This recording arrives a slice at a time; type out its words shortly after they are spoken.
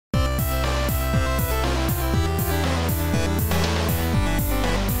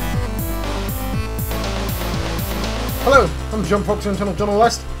Hello, I'm John Fox and Channel John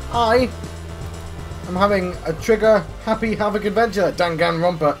West. I am having a Trigger Happy Havoc adventure,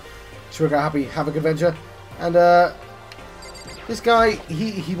 Danganronpa Trigger Happy Havoc adventure, and this guy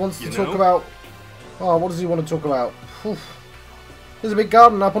he wants to talk about. Oh, what does he want to talk about? Oof. There's a big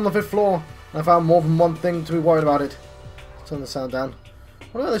garden up on the 5th floor, and I found more than one thing to be worried about it. Let's turn the sound down.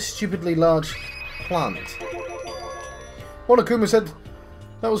 What about this stupidly large plant? Monokuma said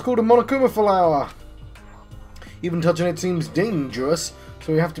that was called a Monokuma flower. Even touching it seems dangerous,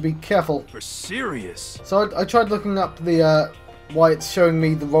 so we have to be careful. For serious. So I tried looking up the why it's showing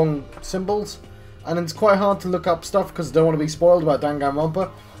me the wrong symbols, and it's quite hard to look up stuff because I don't want to be spoiled about Danganronpa.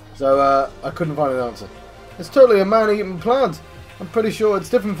 So I couldn't find an answer. It's totally a man-eating plant. I'm pretty sure it's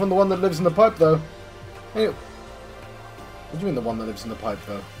different from the one that lives in the pipe, though. Anyway, what do you mean the one that lives in the pipe,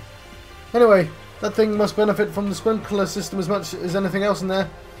 though? Anyway, that thing must benefit from the sprinkler system as much as anything else in there.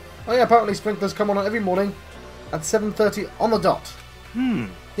 Oh yeah, apparently sprinklers come on every morning at 7:30 on the dot.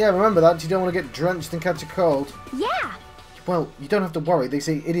 Yeah, remember that. You don't want to get drenched and catch a cold. Yeah. Well, you don't have to worry. They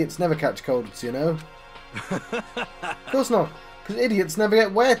say idiots never catch colds, you know. Of course not, because idiots never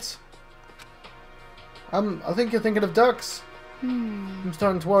get wet. I think you're thinking of ducks. I'm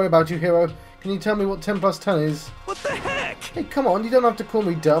starting to worry about you, hero. Can you tell me what 10 plus 10 is? What the heck? Hey, come on. You don't have to call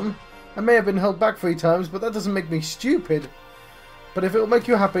me dumb. I may have been held back 3 times, but that doesn't make me stupid. But if it will make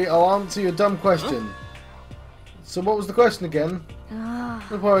you happy, I'll answer your dumb question. Huh? So what was the question again?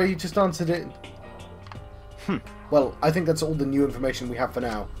 Don't worry, you just answered it. Well, I think that's all the new information we have for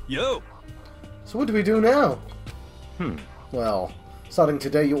now. Yo! So what do we do now? Well, starting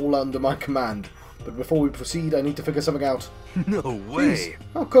today you're all under my command. But before we proceed, I need to figure something out. No way! Jeez,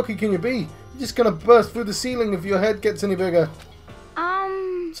 how cocky can you be? You're just gonna burst through the ceiling if your head gets any bigger.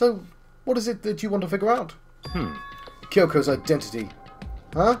 So, what is it that you want to figure out? Kyoko's identity.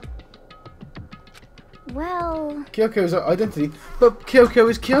 Huh? Well... Kyoko's identity? But Kyoko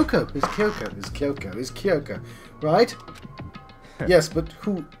is Kyoko. Is Kyoko. Is Kyoko. Is Kyoko. Right? Yes, but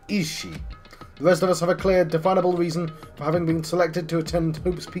who is she? The rest of us have a clear, definable reason for having been selected to attend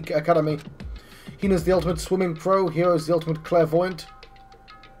Hope's Peak Academy. Hina's the ultimate swimming pro, Hero's the ultimate clairvoyant.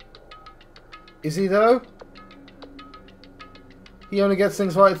 Is he though? He only gets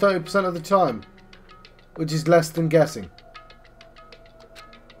things right 30% of the time, which is less than guessing.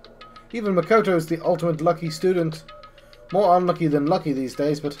 Even Makoto is the ultimate lucky student. More unlucky than lucky these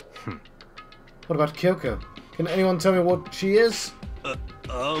days, but... What about Kyoko? Can anyone tell me what she is?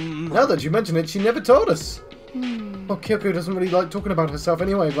 Now that you mention it, she never told us. Well, Kyoko doesn't really like talking about herself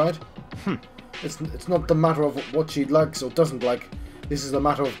anyway, right? It's not the matter of what she likes or doesn't like. This is a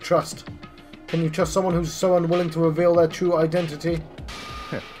matter of trust. Can you trust someone who's so unwilling to reveal their true identity?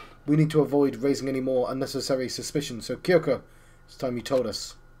 We need to avoid raising any more unnecessary suspicion, so Kyoko, it's time you told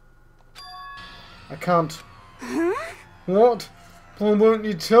us. I can't. What? Why won't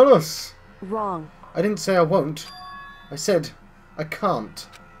you tell us? Wrong. I didn't say I won't. I said I can't.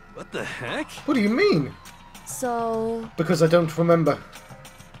 What the heck? What do you mean? So... Because I don't remember.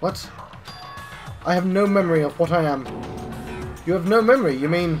 What? I have no memory of what I am. You have no memory, you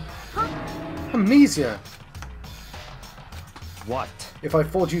mean... Amnesia. What? If I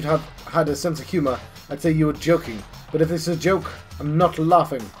thought you'd have had a sense of humour, I'd say you were joking. But if it's a joke, I'm not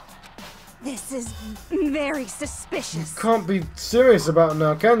laughing. This is very suspicious. You can't be serious about it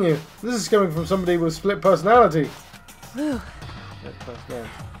now, can you? This is coming from somebody with split personality. Whew.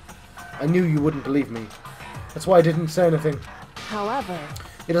 I knew you wouldn't believe me. That's why I didn't say anything. However...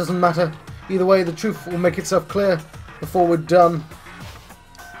 It doesn't matter. Either way, the truth will make itself clear before we're done.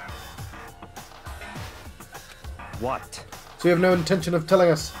 What? So you have no intention of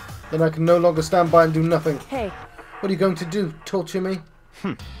telling us? Then I can no longer stand by and do nothing. Hey. What are you going to do? Torture me?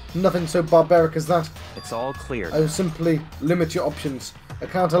 Nothing so barbaric as that. It's all clear. I will simply limit your options. I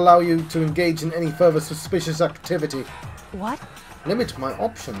can't allow you to engage in any further suspicious activity. What? Limit my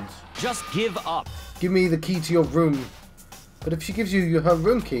options? Just give up. Give me the key to your room. But if she gives you her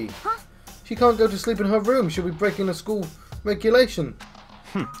room key, she can't go to sleep in her room. She'll be breaking a school regulation.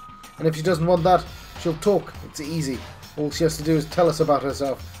 And if she doesn't want that, she'll talk. It's easy. All she has to do is tell us about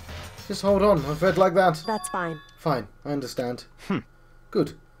herself. Just hold on. I've read like that. That's fine. Fine. I understand.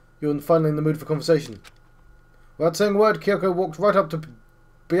 Good. You're finally in the mood for conversation. Without saying a word, Kyoko walked right up to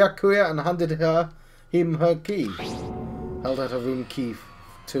Byakuya and handed him her key. Held out her room key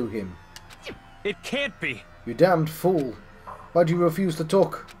to him. It can't be. You damned fool. Why do you refuse to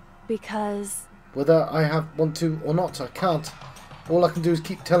talk? Because... Whether I want to or not, I can't. All I can do is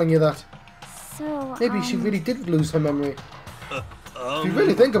keep telling you that. So, Maybe she really did lose her memory. If you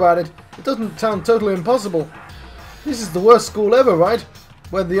really think about it, it doesn't sound totally impossible. This is the worst school ever, right?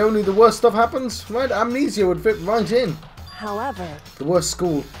 where only the worst stuff happens? Right? Amnesia would fit right in. However... The worst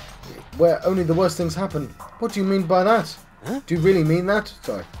school, where only the worst things happen. What do you mean by that? Huh? Do you really mean that?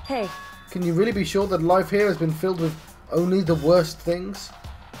 Sorry. Hey. Can you really be sure that life here has been filled with only the worst things?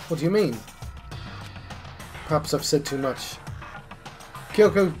 What do you mean? Perhaps I've said too much.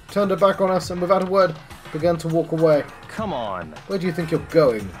 Kyoko turned her back on us and without a word began to walk away. Come on. Where do you think you're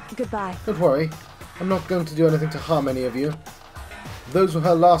going? Goodbye. Don't worry. I'm not going to do anything to harm any of you. Those were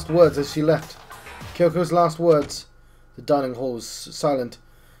her last words as she left. Kyoko's last words. The dining hall was silent.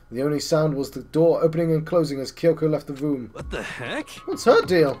 The only sound was the door opening and closing as Kyoko left the room. What the heck? What's her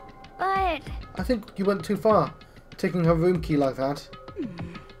deal? But... I think you went too far, taking her room key like that.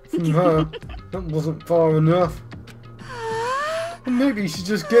 From her, that wasn't far enough. And maybe she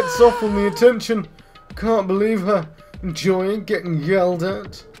just gets off on the attention. Can't believe her. Enjoying getting yelled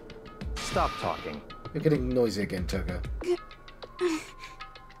at. Stop talking. You're getting noisy again, Toko.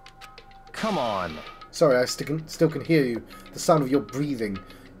 Come on. Sorry, I still can hear you. The sound of your breathing,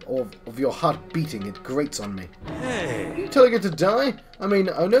 or of your heart beating, it grates on me. Hey. Are you telling her to die? I mean,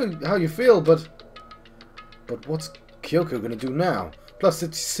 I know how you feel, but what's Kyoko gonna do now? Plus,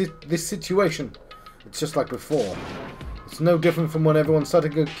 this situation. It's just like before. It's no different from when everyone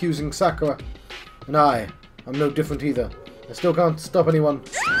started accusing Sakura. And I'm no different either. I still can't stop anyone.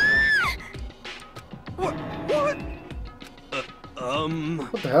 What?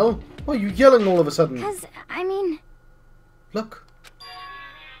 What the hell? Why are you yelling all of a sudden? Because, I mean... Look.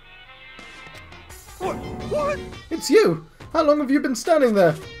 What? It's you! How long have you been standing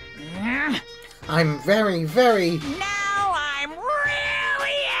there? I'm very, very... Now I'm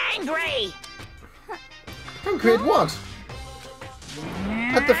really angry! Angry at what?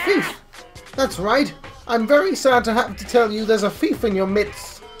 At the thief! That's right! I'm very sad to have to tell you there's a thief in your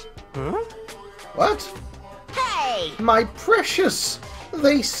midst. Huh? What? Hey! My precious!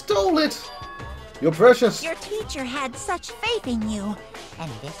 They stole it! You're precious! Your teacher had such faith in you,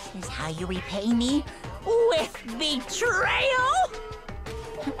 and this is how you repay me? With betrayal?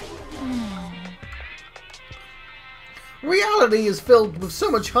 Reality is filled with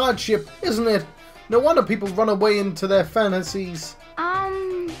so much hardship, isn't it? No wonder people run away into their fantasies.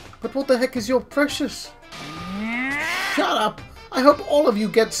 But what the heck is your precious? Shut up! I hope all of you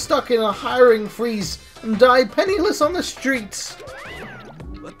get stuck in a hiring freeze and die penniless on the streets.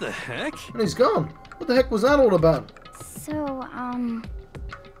 What the heck? And he's gone. What the heck was that all about? So,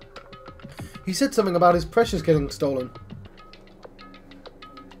 He said something about his precious getting stolen.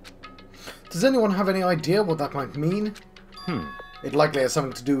 Does anyone have any idea what that might mean? It likely has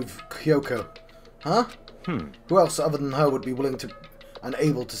something to do with Kyoko. Huh? Who else other than her would be willing to and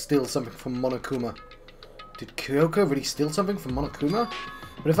able to steal something from Monokuma? Did Kyoko really steal something from Monokuma?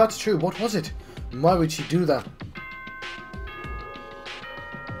 But if that's true, what was it? And why would she do that?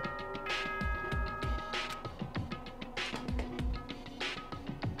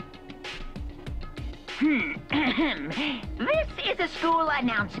 This is a school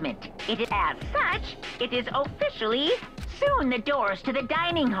announcement. It is as such, it is officially soon the doors to the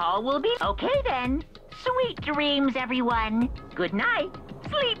dining hall will be... Okay then. Sweet dreams, everyone. Good night.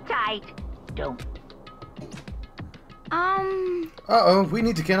 Sleep tight. Don't... Uh-oh, we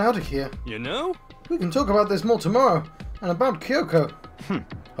need to get out of here. You know? We can talk about this more tomorrow, and about Kyoko.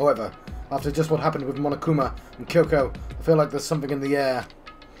 However, after just what happened with Monokuma and Kyoko, I feel like there's something in the air.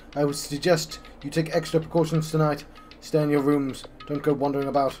 I would suggest you take extra precautions tonight. Stay in your rooms. Don't go wandering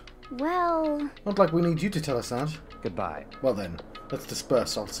about. well... Not like we need you to tell us that. Goodbye. Well then, let's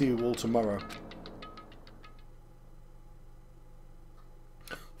disperse. I'll see you all tomorrow.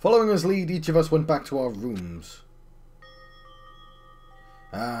 Following his lead, each of us went back to our rooms.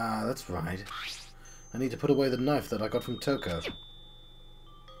 Ah, that's right. I need to put away the knife that I got from Toko.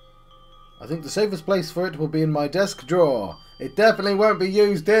 I think the safest place for it will be in my desk drawer. It definitely won't be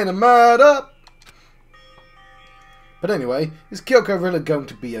used in a murder! But anyway, is Kyoko really going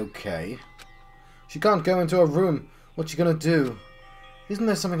to be okay? She can't go into her room. What's she gonna do? Isn't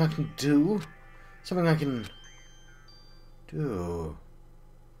there something I can do? Something I can... do...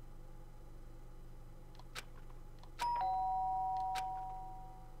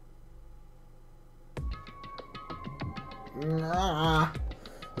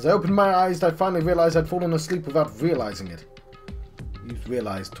 As I opened my eyes, I finally realized I'd fallen asleep without realizing it. You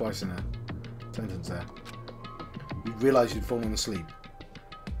realized twice in a sentence there. You realized you'd fallen asleep.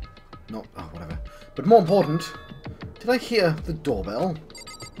 Not... oh, whatever. But more important, did I hear the doorbell?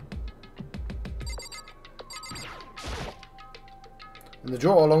 In the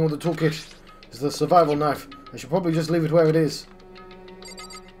drawer, along with the toolkit, is the survival knife. I should probably just leave it where it is.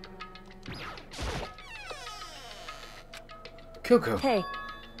 Kyoko. Hey.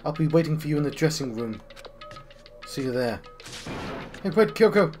 I'll be waiting for you in the dressing room. See you there. Hey, wait,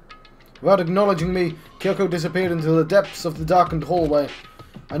 Kyoko! Without acknowledging me, Kyoko disappeared into the depths of the darkened hallway.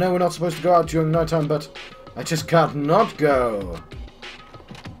 I know we're not supposed to go out during nighttime, but I just can't not go.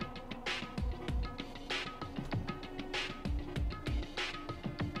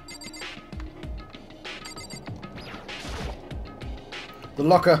 The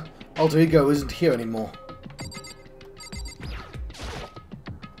locker, alter ego, isn't here anymore.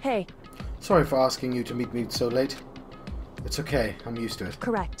 Hey. Sorry for asking you to meet me so late. It's okay, I'm used to it.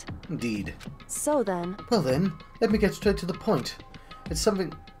 Correct. Indeed. So then... Well then, let me get straight to the point. It's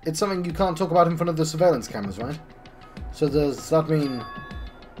something you can't talk about in front of the surveillance cameras, right? So does that mean...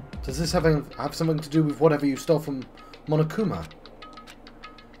 Does this have something to do with whatever you stole from Monokuma?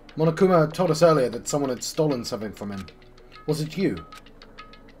 Monokuma told us earlier that someone had stolen something from him. Was it you?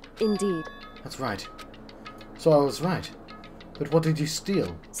 Indeed. That's right. So I was right. But what did you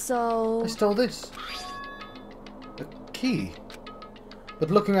steal? So... I stole this. A key.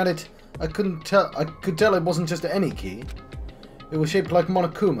 But looking at it, I could tell it wasn't just any key. It was shaped like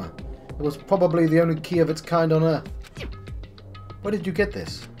Monokuma. It was probably the only key of its kind on Earth. Where did you get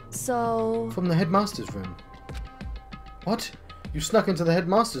this? So... From the headmaster's room. What? You snuck into the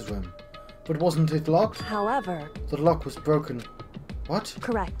headmaster's room? But wasn't it locked? However... The lock was broken. What?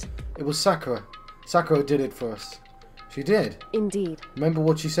 Correct. It was Sakura. Sakura did it for us. She did. Indeed. Remember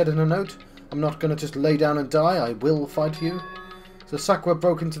what she said in her note? I'm not gonna just lay down and die, I will fight for you. So Sakura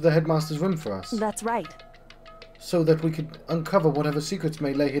broke into the headmaster's room for us. That's right. So that we could uncover whatever secrets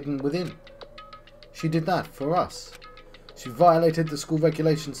may lay hidden within. She did that for us. She violated the school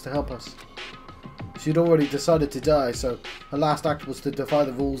regulations to help us. She'd already decided to die, so her last act was to defy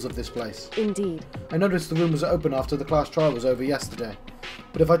the rules of this place. Indeed. I noticed the room was open after the class trial was over yesterday.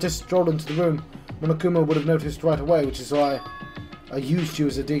 But if I just strolled into the room, Monokuma would have noticed right away, which is why I used you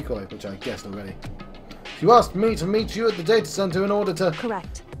as a decoy, which I guessed already. You asked me to meet you at the data center in order to...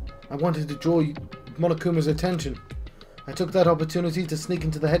 Correct. I wanted to draw Monokuma's attention. I took that opportunity to sneak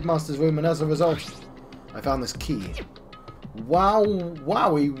into the headmaster's room, and as a result, I found this key. Wow,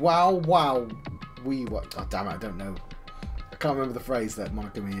 wowie, wow, wow. What? Oh, damn it, I don't know. I can't remember the phrase that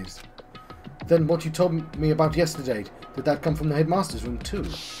Monokuma used. Then what you told me about yesterday, did that come from the headmaster's room too?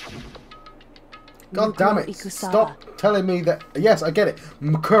 God damn it, Ikusaba. stop telling me that... Yes, I get it.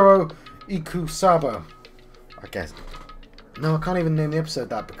 Mukuro Ikusaba. I guess. No, I can't even name the episode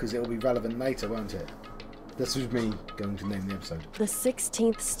that because it'll be relevant later, won't it? This was me going to name the episode. The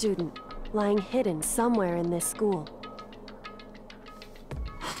 16th student, lying hidden somewhere in this school.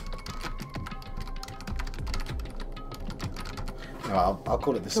 No, I'll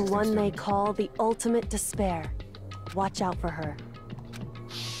call it the 16th The one student. they call the ultimate despair. Watch out for her.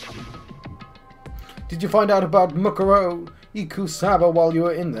 Did you find out about Mukuro Ikusaba while you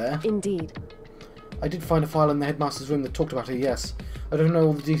were in there? Indeed. I did find a file in the headmaster's room that talked about her, yes. I don't know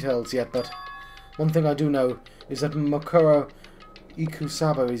all the details yet, but one thing I do know is that Mukuro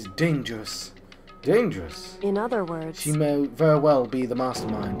Ikusaba is dangerous. Dangerous? In other words... She may very well be the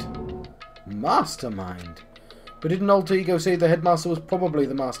mastermind. Mastermind? But didn't Alter Ego say the headmaster was probably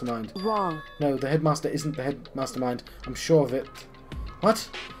the mastermind? Wrong. No, the headmaster isn't the mastermind. I'm sure of it. What?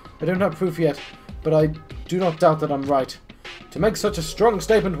 I don't have proof yet, but I do not doubt that I'm right. To make such a strong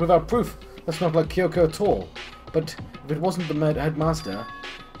statement without proof, that's not like Kyoko at all. But if it wasn't the headmaster,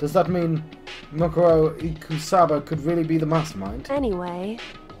 does that mean Mukuro Ikusaba could really be the mastermind? Anyway...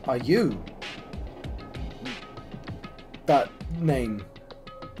 Are you that name?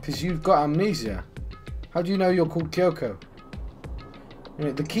 Because you've got amnesia. How do you know you're called Kyoko? You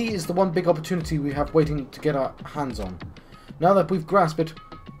know, the key is the one big opportunity we have waiting to get our hands on. Now that we've grasped it,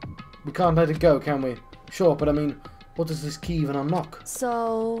 we can't let it go, can we? Sure, but I mean, what does this key even unlock?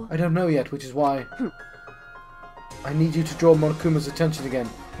 So... I don't know yet, which is why I need you to draw Monokuma's attention again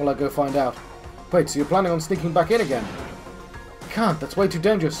while I go find out. Wait, so you're planning on sneaking back in again? I can't, that's way too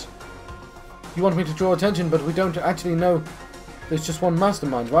dangerous. You want me to draw attention, but we don't actually know there's just one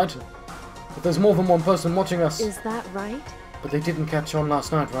mastermind, right? But there's more than one person watching us. Is that right? But they didn't catch on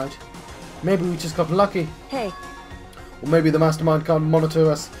last night, right? Maybe we just got lucky. Hey. Or maybe the mastermind can't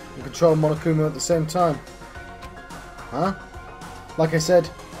monitor us and control Monokuma at the same time. Huh? Like I said,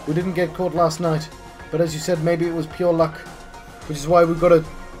 we didn't get caught last night. But as you said, maybe it was pure luck. Which is why we've got to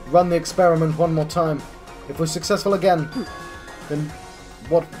run the experiment one more time. If we're successful again, then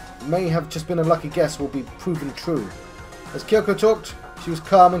what may have just been a lucky guess will be proven true. As Kyoko talked, she was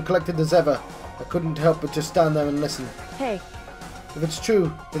calm and collected as ever. I couldn't help but just stand there and listen. Hey. If it's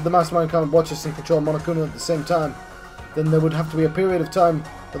true that the mastermind can't watch us and control Monokuma at the same time, then there would have to be a period of time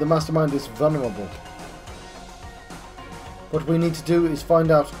where the mastermind is vulnerable. What we need to do is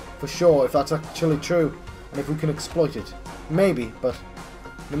find out for sure if that's actually true, and if we can exploit it. Maybe, but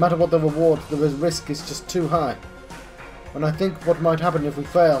no matter what the reward, the risk is just too high. And I think what might happen if we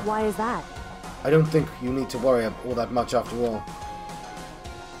fail... Why is that? I don't think you need to worry all that much after all.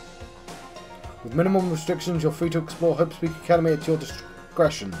 With minimum restrictions, you're free to explore Hope Speak Academy at your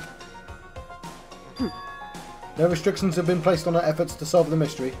discretion. No restrictions have been placed on our efforts to solve the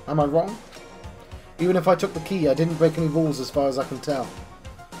mystery. Am I wrong? Even if I took the key, I didn't break any rules as far as I can tell.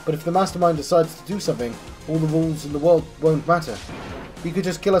 But if the mastermind decides to do something, all the rules in the world won't matter. He could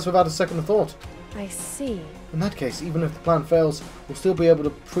just kill us without a second thought. I see. In that case, even if the plan fails, we'll still be able to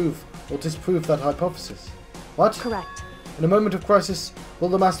prove or disprove that hypothesis. What? Correct. In a moment of crisis, will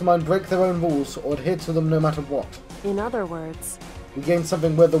the mastermind break their own rules or adhere to them no matter what? In other words... We gain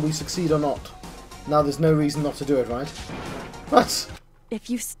something whether we succeed or not. Now there's no reason not to do it, right? What? If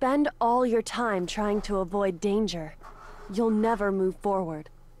you spend all your time trying to avoid danger, you'll never move forward.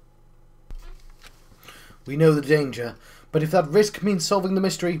 We know the danger, but if that risk means solving the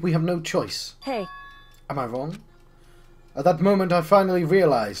mystery, we have no choice. Hey. Am I wrong? At that moment I finally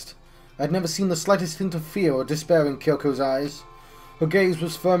realized. I'd never seen the slightest hint of fear or despair in Kyoko's eyes. Her gaze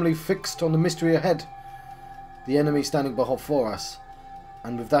was firmly fixed on the mystery ahead, the enemy standing before us.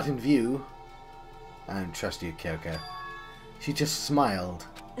 And with that in view... I don't trust you, Kyoko. She just smiled.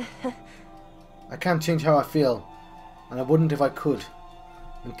 I can't change how I feel, and I wouldn't if I could.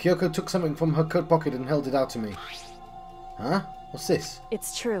 And Kyoko took something from her coat pocket and held it out to me. Huh? What's this?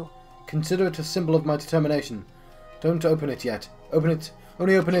 It's true. Consider it a symbol of my determination. Don't open it yet. Open it.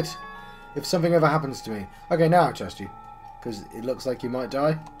 Only open it if something ever happens to me. Okay, now I trust you. Because it looks like you might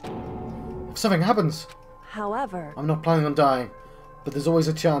die. If something happens... However... I'm not planning on dying, but there's always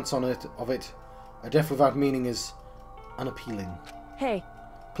a chance of it. A death without meaning is unappealing. Hey.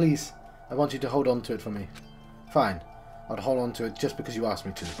 Please, I want you to hold on to it for me. Fine, I'd hold on to it just because you asked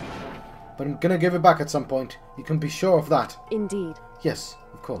me to. But I'm gonna give it back at some point. You can be sure of that. Indeed. Yes,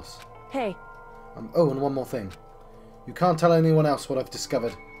 of course. Hey. Oh, and one more thing. You can't tell anyone else what I've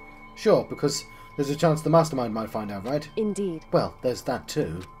discovered. Sure, because there's a chance the mastermind might find out, right? Indeed. Well, there's that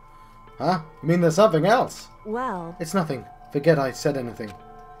too. Huh? You mean there's something else? Well... It's nothing. Forget I said anything.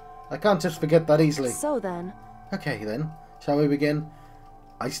 I can't just forget that easily. So then... Okay then, shall we begin?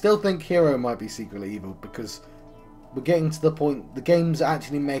 I still think Hero might be secretly evil because we're getting to the point, the game's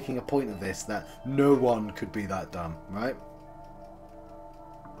actually making a point of this, that no one could be that dumb, right?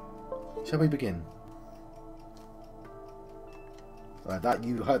 Shall we begin? Right, that,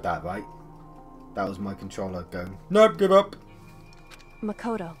 you heard that, right? That was my controller going, nope, give up.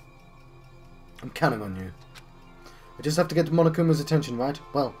 Makoto. I'm counting on you. I just have to get Monokuma's attention, right?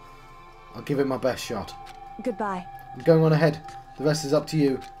 Well, I'll give it my best shot. Goodbye. I'm going on ahead. The rest is up to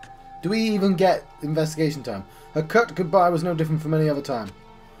you. Do we even get investigation time? Her curt goodbye was no different from any other time.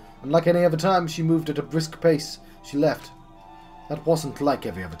 And like any other time, she moved at a brisk pace. She left. That wasn't like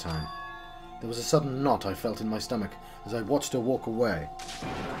every other time. There was a sudden knot I felt in my stomach as I watched her walk away.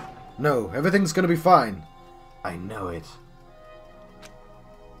 No, everything's gonna be fine. I know it.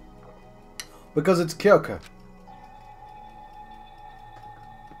 Because it's Kyoko.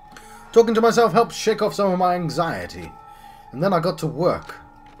 Talking to myself helped shake off some of my anxiety. And then I got to work.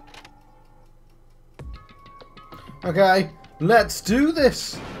 Okay, let's do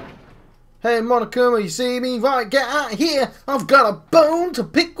this. Hey Monokuma, you see me? Right, get out of here. I've got a bone to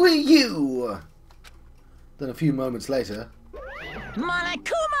pick with you. Then a few moments later...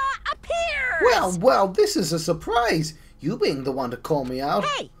 Monokuma appears! Well, this is a surprise. You being the one to call me out.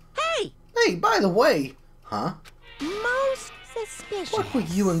 Hey! Hey, by the way... Huh? Most suspicious. What were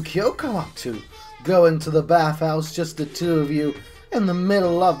you and Kyoko up to? Going to the bathhouse, just the two of you, in the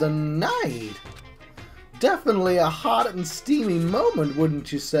middle of the night? Definitely a hot and steamy moment,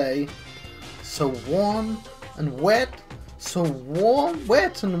 wouldn't you say? So warm and wet, so warm,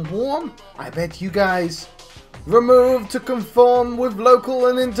 wet and warm. I bet you guys removed to conform with local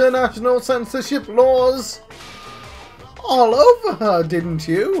and international censorship laws. All over her, didn't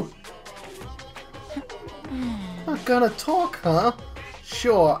you? Not gonna talk, huh?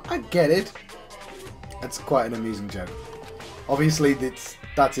 Sure, I get it. That's quite an amusing joke. Obviously,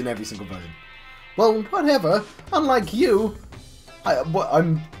 that's in every single version. Well, whatever. Unlike you,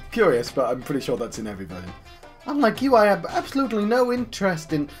 I'm curious, but I'm pretty sure that's in every version. Unlike you, I have absolutely no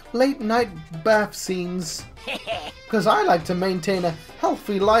interest in late-night bath scenes. Because I like to maintain a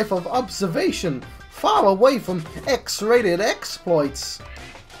healthy life of observation, far away from X-rated exploits.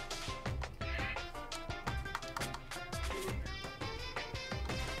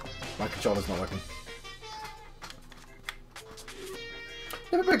 My controller's not working.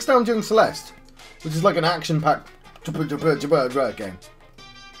 Never breaks down during Celeste, which is like an action-packed game.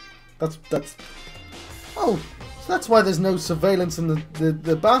 That's... Oh, so that's why there's no surveillance in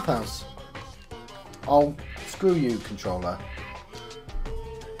the bathhouse. Oh, screw you, controller.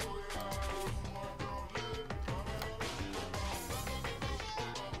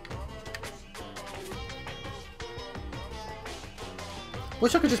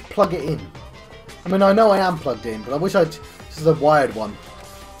 Wish I could just plug it in. I mean, I know I am plugged in, but I wish This is a wired one.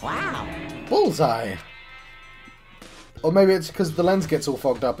 Wow. Bullseye! Or maybe it's because the lens gets all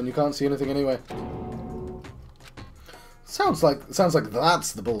fogged up and you can't see anything anyway. Sounds like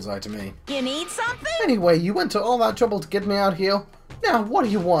that's the bullseye to me. You need something? Anyway, you went to all that trouble to get me out here. Now, what do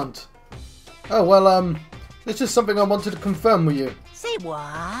you want? Oh, well, it's just something I wanted to confirm with you. Say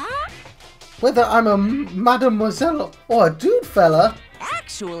what? Whether I'm a mademoiselle or a dude fella,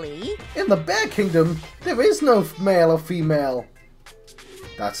 Actually... in the Bear Kingdom, there is no male or female.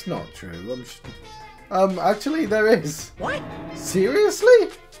 That's not true. Actually, there is. What? Seriously?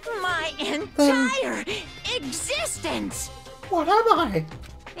 My entire existence! What am I?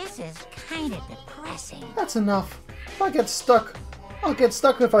 This is kind of depressing. That's enough. If I get stuck, I'll get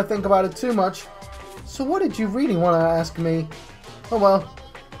stuck if I think about it too much. So what did you really want to ask me? Oh well,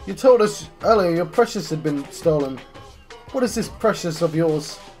 you told us earlier your precious had been stolen. What is this precious of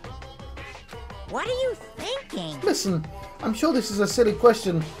yours? What are you thinking? Listen, I'm sure this is a silly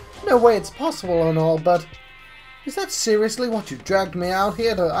question. No way it's possible and all, but... is that seriously what you dragged me out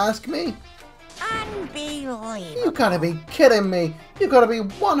here to ask me? Unbelievable. You gotta be kidding me. You gotta be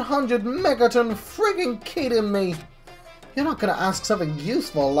 100 megaton friggin' kidding me. You're not gonna ask something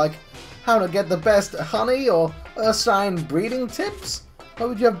useful like how to get the best honey or Ursine breeding tips? Why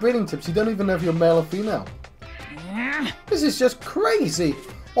would you have breeding tips? You don't even know if you're male or female. This is just crazy.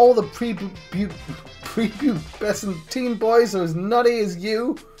 All the prepubescent teen boys are as nutty as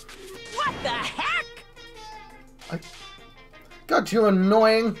you. What the heck? God, you're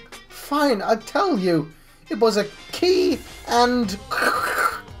annoying. Fine, I tell you. It was a key and...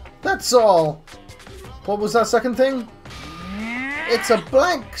 that's all. What was that second thing? It's a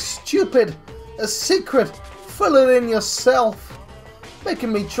blank, stupid, a secret. Fill it in yourself.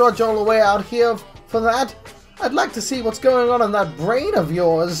 Making me trudge all the way out here for that? I'd like to see what's going on in that brain of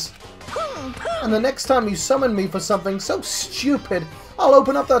yours. And the next time you summon me for something so stupid, I'll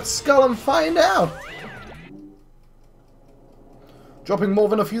open up that skull and find out. Dropping more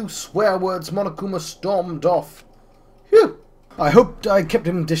than a few swear words, Monokuma stormed off. Phew! I hoped I kept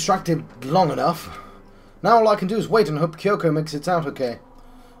him distracted long enough. Now all I can do is wait and hope Kyoko makes it out okay.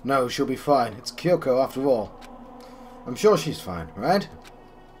 No, she'll be fine. It's Kyoko after all. I'm sure she's fine, right?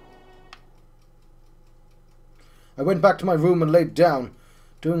 I went back to my room and laid down,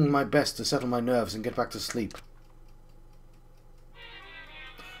 doing my best to settle my nerves and get back to sleep.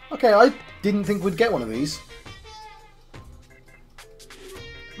 Okay, I didn't think we'd get one of these.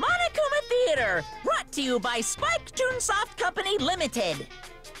 Monokuma Theater, brought to you by Spike Toonsoft Company Limited.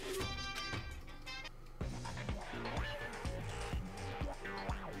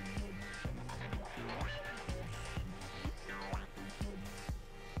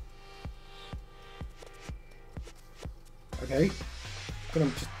 Okay, gonna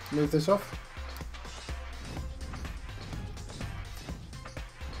just move this off.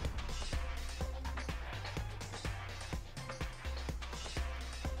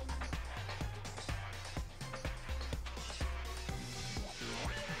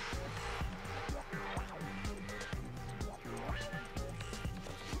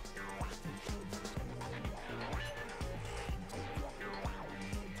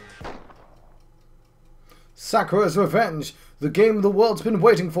 Sakura's Revenge, the game the world's been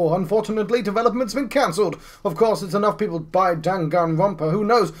waiting for. Unfortunately, development's been cancelled. Of course, it's enough people buy Danganronpa. Who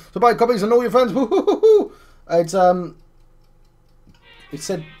knows? So buy copies and all your friends. Woo-hoo-hoo-hoo. It's it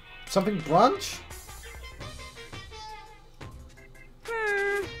said something branch.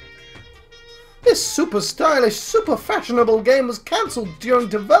 This super stylish, super fashionable game was cancelled during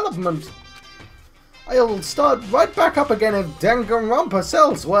development. I'll start right back up again if Danganronpa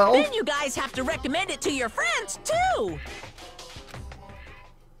sells well. Then you guys have to recommend it to your friends, too!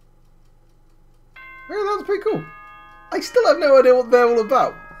 Yeah, that's pretty cool. I still have no idea what they're all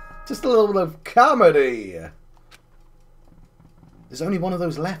about. Just a little bit of comedy. There's only one of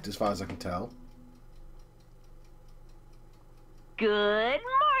those left as far as I can tell. Good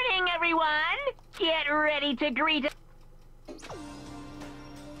morning, everyone! Get ready to greet...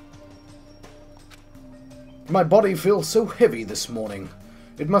 My body feels so heavy this morning.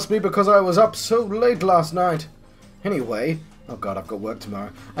 It must be because I was up so late last night. Anyway, oh god, I've got work tomorrow.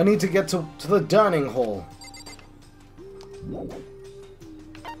 I need to get to the dining hall.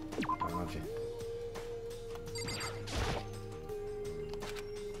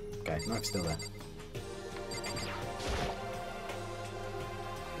 Okay, knife's still there.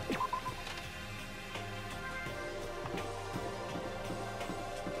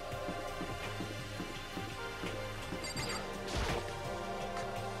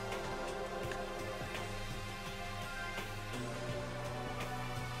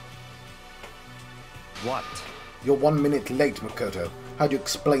 What? You're 1 minute late, Makoto. How do you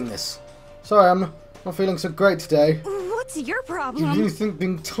explain this? Sorry, I'm not feeling so great today. What's your You problem? really think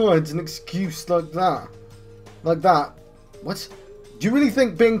being tired's an excuse like that? Like that? What? Do you really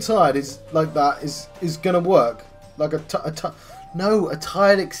think being tired is like that is gonna work? Like a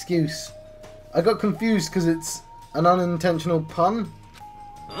tired excuse. I got confused because it's an unintentional pun.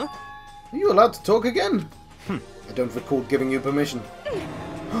 Huh? Are you allowed to talk again? I don't recall giving you permission.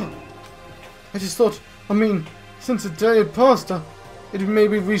 I just thought, I mean, since a day had passed, it may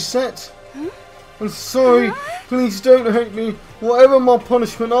be reset. I'm sorry, please don't hate me. Whatever my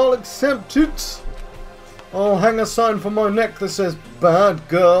punishment, I'll accept it. I'll hang a sign from my neck that says, "Bad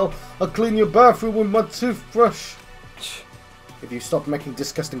girl, I'll clean your bathroom with my toothbrush." If you stop making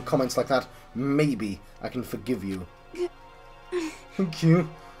disgusting comments like that, maybe I can forgive you. Thank you.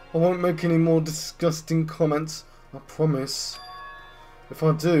 I won't make any more disgusting comments, I promise. If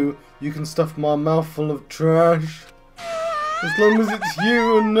I do, you can stuff my mouth full of trash. As long as it's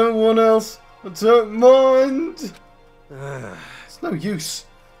you and no one else, I don't mind. It's no use.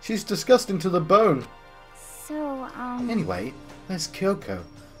 She's disgusting to the bone. So, Anyway, there's Kyoko.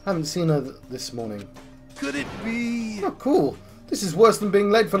 Haven't seen her this morning. Could it be? Oh, cool. This is worse than being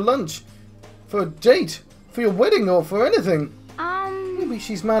late for lunch, for a date, for your wedding, or for anything. Maybe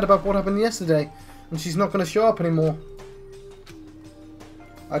she's mad about what happened yesterday, and she's not going to show up anymore.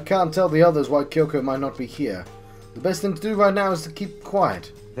 I can't tell the others why Kyoko might not be here. The best thing to do right now is to keep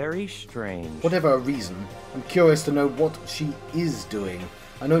quiet. Very strange. Whatever her reason, I'm curious to know what she is doing.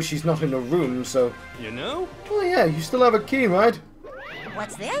 I know she's not in her room, so... You know? Oh yeah, you still have a key, right?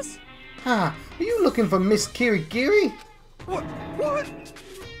 What's this? Ah, are you looking for Miss Kirigiri? What?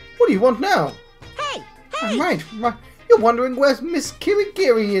 What do you want now? Hey! Right. You're wondering where Miss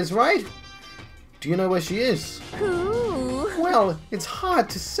Kirigiri is, right? Do you know where she is? Who? Well, it's hard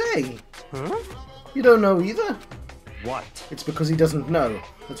to say. Huh? You don't know either? What? It's because he doesn't know.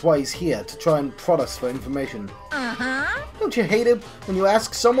 That's why he's here, to try and prod us for information. Uh-huh. Don't you hate it when you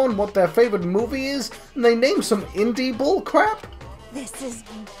ask someone what their favorite movie is, and they name some indie bull crap? This is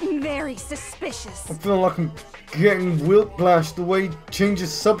very suspicious. I feel like I'm getting whiplash the way he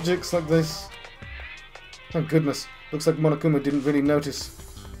changes subjects like this. Thank goodness. Looks like Monokuma didn't really notice.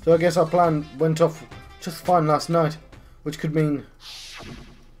 So I guess our plan went off just fine last night. Which could mean...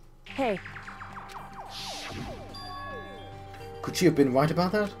 Hey, Could she have been right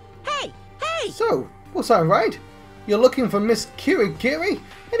about that? Hey! Hey! So, was I right? You're looking for Miss Kirigiri?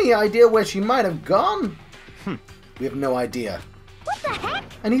 Any idea where she might have gone? We have no idea. What the heck?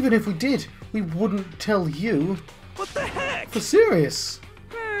 And even if we did, we wouldn't tell you. What the heck? For serious.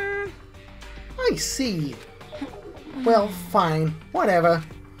 I see. Well, fine. Whatever.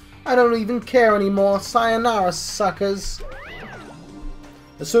 I don't even care anymore. Sayonara, suckers.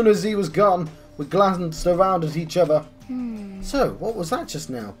 As soon as he was gone, we glanced around at each other. So, what was that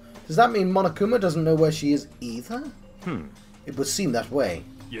just now? Does that mean Monokuma doesn't know where she is either? It would seem that way.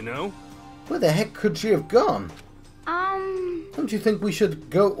 You know? Where the heck could she have gone? Don't you think we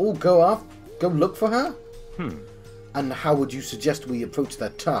should go look for her? And how would you suggest we approach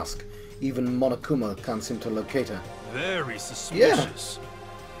that task? Even Monokuma can't seem to locate her. Very suspicious.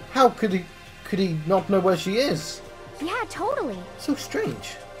 How could he not know where she is? yeah, totally. So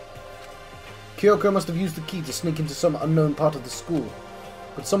strange. Kyoko must have used the key to sneak into some unknown part of the school.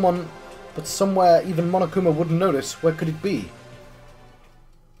 But somewhere even Monokuma wouldn't notice. Where could it be?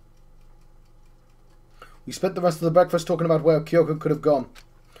 We spent the rest of the breakfast talking about where Kyoko could have gone.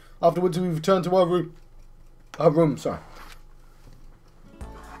 Afterwards we returned to our room.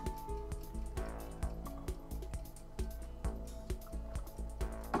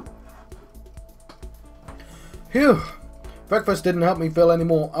 Phew! Breakfast didn't help me feel any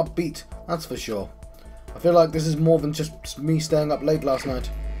more upbeat, that's for sure. I feel like this is more than just me staying up late last night.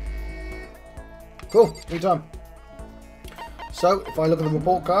 Cool, anytime. So, if I look at the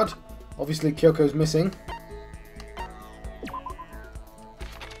report card, obviously Kyoko's missing.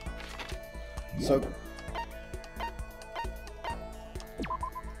 So...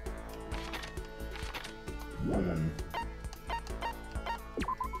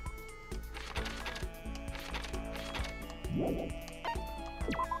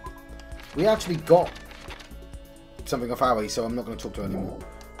 We actually got something off Aoi, so I'm not going to talk to her anymore.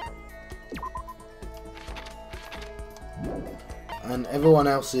 And everyone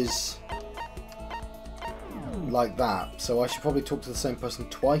else is like that. So I should probably talk to the same person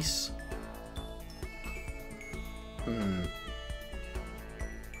twice.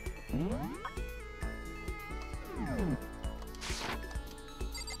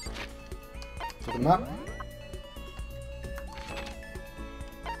 So the map.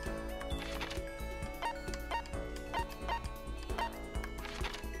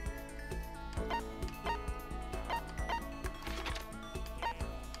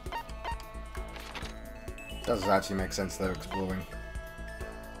 Does actually make sense they're exploring.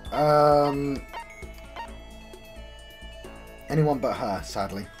 Anyone but her,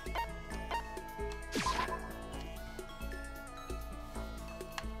 sadly.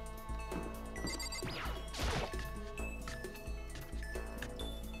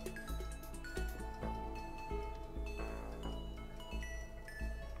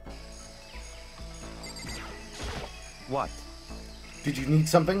 What? Did you need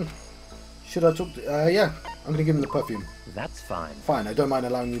something? Should I talk to... yeah. I'm gonna give him the perfume. That's fine. Fine, I don't mind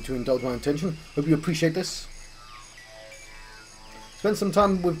allowing you to indulge my intention. Hope you appreciate this. Spend some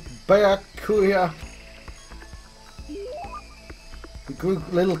time with Byakuya. We grew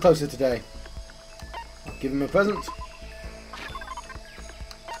a little closer today. I'll give him a present.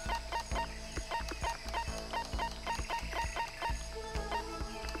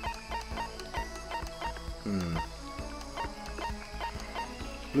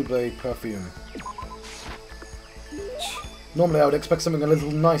 Blueberry perfume. Normally I would expect something a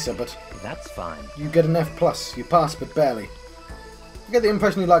little nicer, but that's fine. You get an F+. You pass, but barely. I get the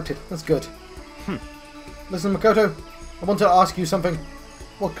impression you liked it. That's good. Listen, Makoto, I want to ask you something.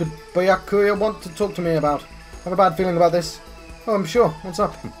 What could Byakuya want to talk to me about? I have a bad feeling about this. Oh, I'm sure. What's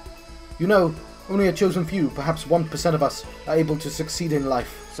up? You know, only a chosen few, perhaps 1% of us, are able to succeed in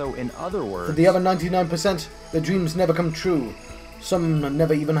life. So, in other words... For the other 99%, their dreams never come true. Some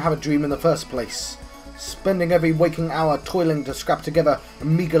never even have a dream in the first place. Spending every waking hour toiling to scrap together a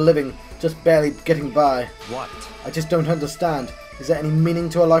meager living, just barely getting by. What? I just don't understand. Is there any meaning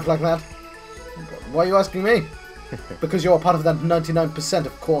to a life like that? Why are you asking me? Because you're a part of that 99%,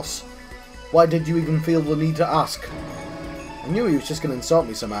 of course. Why did you even feel the need to ask? I knew he was just going to insult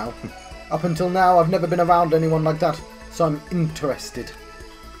me somehow. Up until now, I've never been around anyone like that, so I'm interested.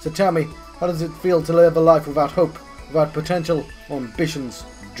 So tell me, how does it feel to live a life without hope, without potential, or ambitions,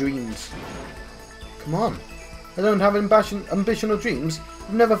 dreams? Come on. I don't have ambition or dreams.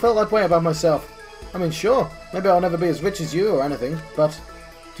 I've never felt that way about myself. I mean, sure, maybe I'll never be as rich as you or anything, but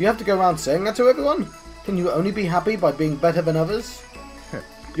do you have to go around saying that to everyone? Can you only be happy by being better than others?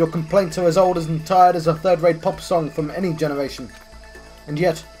 Your complaints are as old and tired as a third-rate pop song from any generation. And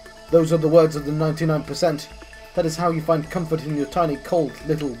yet, those are the words of the 99%. That is how you find comfort in your tiny, cold,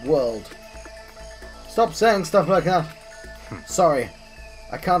 little world. Stop saying stuff like that. Sorry,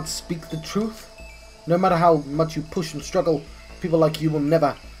 I can't speak the truth. No matter how much you push and struggle, people like you will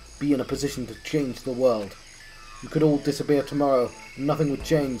never be in a position to change the world. You could all disappear tomorrow, and nothing would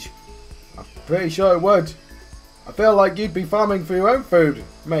change. I'm pretty sure it would. I feel like you'd be farming for your own food,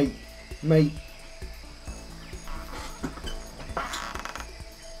 mate.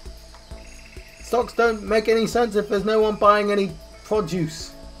 Stocks don't make any sense if there's no one buying any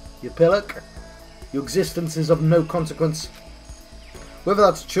produce, you pillock. Your existence is of no consequence. Whether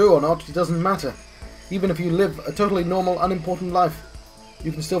that's true or not, it doesn't matter. Even if you live a totally normal, unimportant life,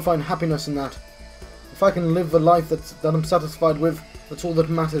 you can still find happiness in that. If I can live a life that I'm satisfied with, that's all that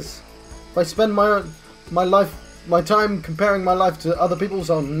matters. If I spend my time comparing my life to other people's,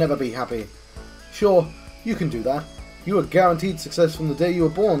 I'll never be happy. Sure, you can do that. You were guaranteed success from the day you were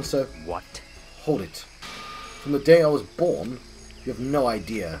born, so... What? Hold it. From the day I was born, you have no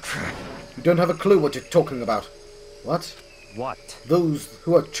idea. You don't have a clue what you're talking about. What? What? Those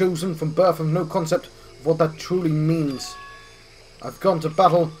who are chosen from birth have no concept of what that truly means. I've gone to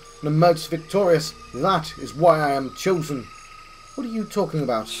battle and emerged victorious. That is why I am chosen. What are you talking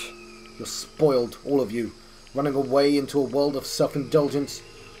about? You're spoiled, all of you, running away into a world of self-indulgence,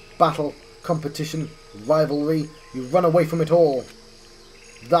 battle, competition, rivalry. You run away from it all.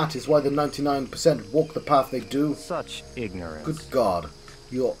 That is why the 99% walk the path they do. Such ignorance. Good God,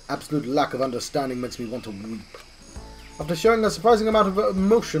 your absolute lack of understanding makes me want to weep. After showing a surprising amount of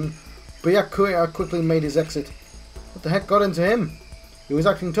emotion, Byakuya quickly made his exit. What the heck got into him? He was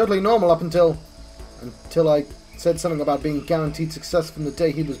acting totally normal up until I said something about being guaranteed success from the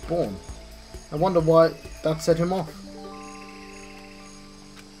day he was born. I wonder why that set him off.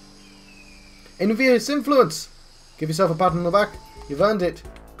 Envious influence! Give yourself a pat on the back. You've earned it.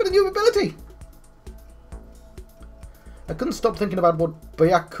 Got a new ability! I couldn't stop thinking about what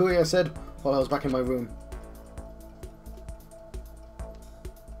Byakuya said while I was back in my room.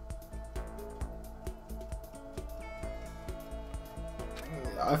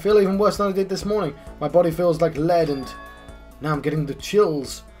 I feel even worse than I did this morning. My body feels like lead and now I'm getting the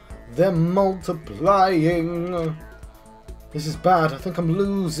chills. They're multiplying. This is bad. I think I'm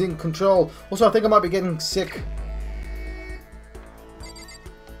losing control. Also, I think I might be getting sick.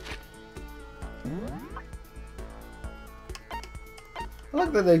 I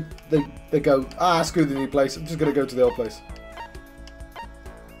like that they go, screw the new place. I'm just going to go to the old place.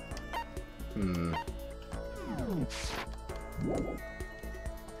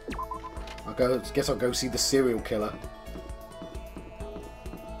 Guess I'll go see the serial killer.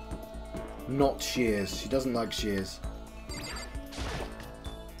 Not Shears. She doesn't like Shears.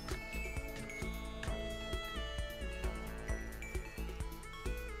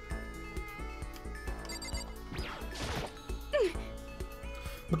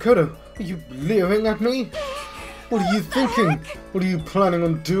 Mukuro, are you leering at me? What are you thinking? What are you planning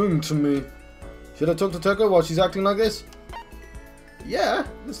on doing to me? Should I talk to Toko while she's acting like this? Yeah,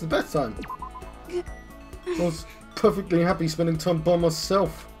 this is the best time. I was perfectly happy spending time by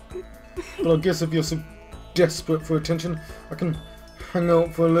myself. But I guess if you're so desperate for attention, I can hang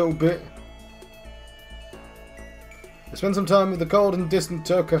out for a little bit. I spent some time with the cold and distant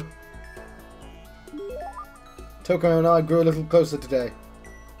Toko. Toko and I grew a little closer today.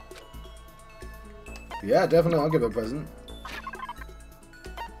 Yeah, definitely, I'll give her a present.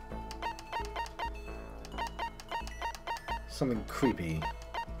 Something creepy.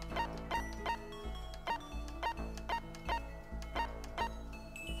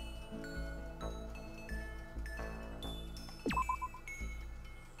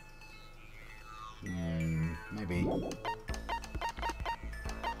 Maybe.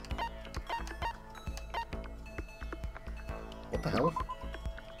 What the hell?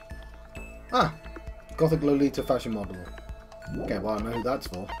 Ah! Gothic Lolita fashion model. Okay, well I know who that's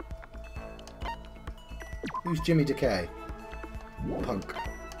for. Who's Jimmy Decay? Punk.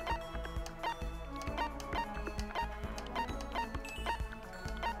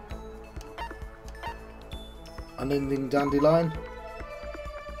 Unending Dandelion?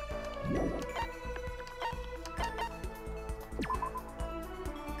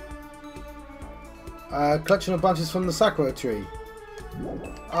 Collection of branches from the Sakura tree.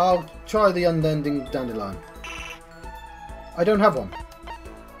 I'll try the Unending Dandelion. I don't have one.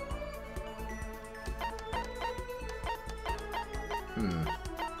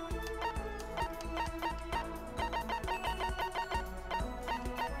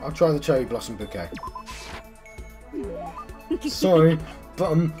 I'll try the Cherry Blossom Bouquet. Sorry,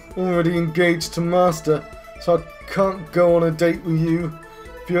 but I'm already engaged to Master, so I can't go on a date with you.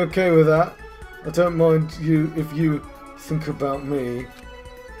 If you're okay with that, I don't mind you if you think about me.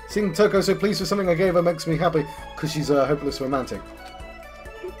 Seeing Toko so pleased with something I gave her makes me happy, because she's a hopeless romantic.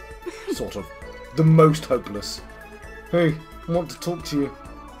 Sort of. The most hopeless. Hey, I want to talk to you.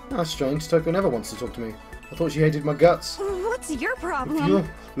 That's strange, Toko never wants to talk to me. I thought she hated my guts. What's your problem? If you're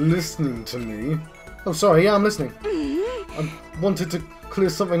listening to me... Oh, sorry, yeah, I'm listening. I wanted to clear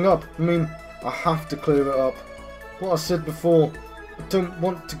something up. I mean, I have to clear it up. What I said before, I don't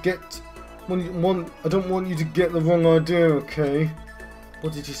want to get... I don't want you to get the wrong idea, okay?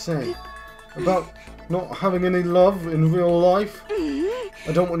 What did you say? About not having any love in real life?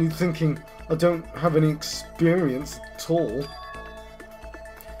 I don't want you thinking I don't have any experience at all.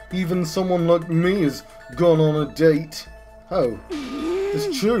 Even someone like me has gone on a date. Oh,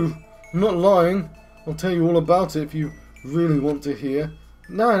 it's true. I'm not lying. I'll tell you all about it if you really want to hear.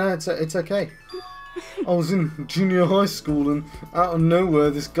 No, it's okay. I was in junior high school and out of nowhere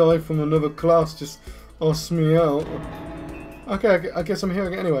this guy from another class just asked me out. Okay, I guess I'm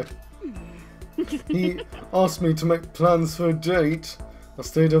hearing it anyway. He asked me to make plans for a date. I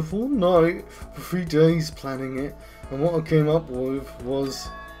stayed up all night for 3 days planning it, and what I came up with was...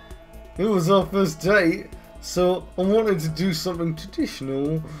 It was our first date, so I wanted to do something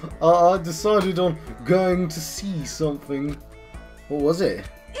traditional. I decided on going to see something. What was it?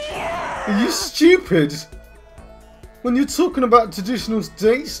 Are you stupid? When you're talking about traditional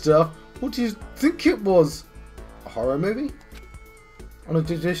date stuff, what do you think it was? A horror movie? On a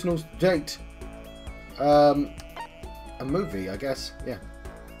traditional date? A movie, I guess. Yeah.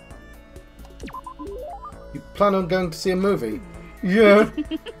 You plan on going to see a movie? Yeah,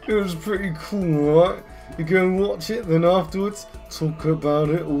 it was pretty cool, right? You go and watch it, then afterwards talk about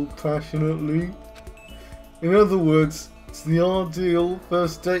it all passionately. In other words, it's the ideal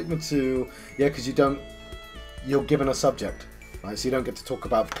first date material. Yeah, because you're given a subject, right? So you don't get to talk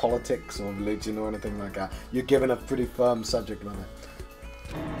about politics or religion or anything like that. You're given a pretty firm subject matter.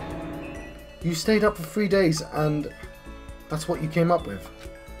 You stayed up for 3 days and that's what you came up with.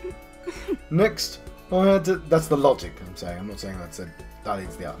 Next, I had to... That's the logic I'm saying. I'm not saying that's that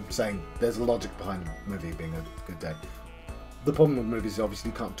is the art. I'm saying there's a logic behind the movie being a good day. The problem with movies is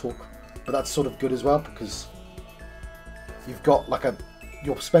obviously you can't talk, but that's sort of good as well because you've got like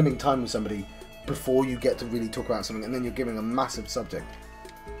you're spending time with somebody before you get to really talk about something, and then you're giving a massive subject.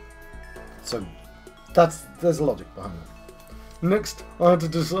 So there's a logic behind it. Next, I had to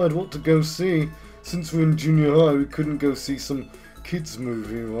decide what to go see. Since we're in junior high, we couldn't go see some kids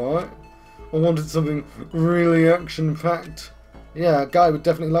movie, right? I wanted something really action-packed. Yeah, a guy would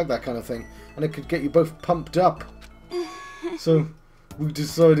definitely like that kind of thing, and it could get you both pumped up. So, we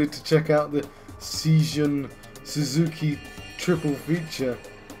decided to check out the Seijun Suzuki triple feature.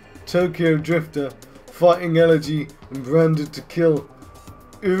 Tokyo Drifter, Fighting Elegy, and Branded to Kill.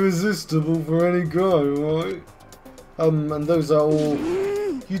 Irresistible for any guy, right? And those are all...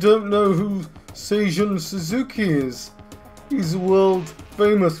 You don't know who Seijun Suzuki is? He's world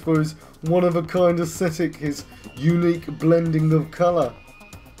famous for his one-of-a-kind aesthetic, his unique blending of colour.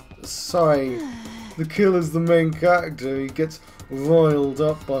 Sorry, the killer's the main character. He gets riled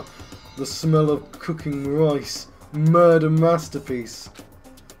up by the smell of cooking rice. Murder masterpiece.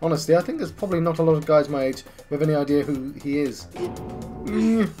 Honestly, I think there's probably not a lot of guys my age who have any idea who he is.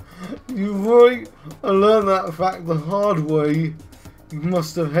 You're right. I learned that fact the hard way. You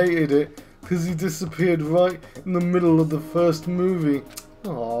must have hated it, because he disappeared right in the middle of the first movie.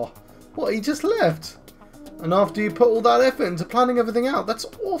 Aw, what, he just left? And after you put all that effort into planning everything out, that's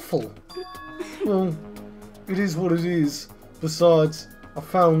awful. Well, it is what it is. Besides, I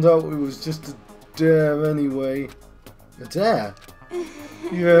found out it was just a dare anyway. A dare?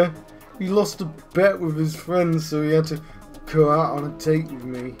 Yeah, he lost a bet with his friends, so he had to go out on a date with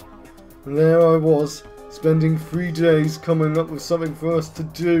me. And there I was, spending 3 days coming up with something for us to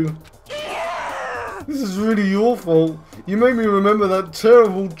do. This is really your fault. You made me remember that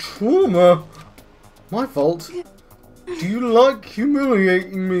terrible trauma. My fault? Do you like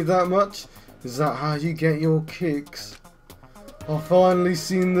humiliating me that much? Is that how you get your kicks? I've finally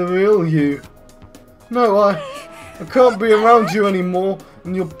seen the real you. No, I can't be around you anymore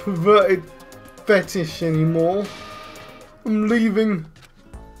and your perverted fetish anymore. I'm leaving.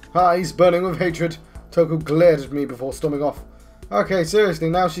 Eyes burning with hatred, Toko glared at me before storming off. Okay, seriously,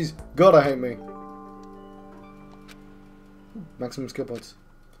 now she's gotta hate me. Maximum skill points.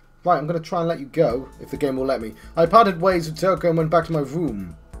 Right, I'm going to try and let you go, if the game will let me. I parted ways with Toko and went back to my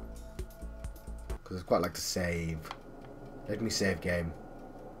room. Because I'd quite like to save. Let me save, game.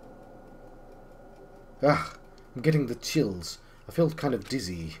 Ah, I'm getting the chills. I feel kind of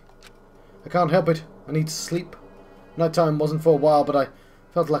dizzy. I can't help it. I need to sleep. Nighttime wasn't for a while, but I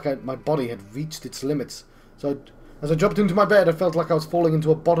felt like my body had reached its limits. So as I dropped into my bed, I felt like I was falling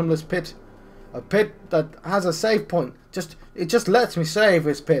into a bottomless pit. A pit that has a save point. It just lets me save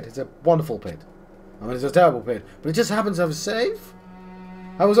this pit. It's a wonderful pit. I mean, it's a terrible pit, but it just happens to have a save.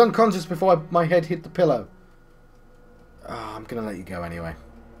 I was unconscious before my head hit the pillow. I'm gonna let you go anyway.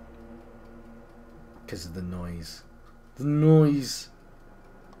 Because of the noise. The noise.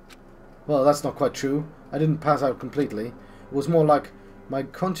 Well, that's not quite true. I didn't pass out completely. It was more like my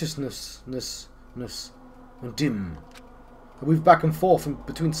consciousness went dim. I moved back and forth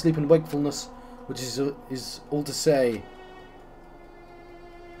between sleep and wakefulness, which is all to say.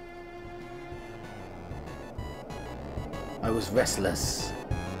 I was restless.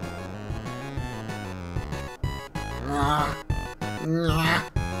 At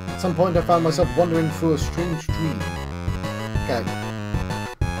some point I found myself wandering through a strange dream. Okay.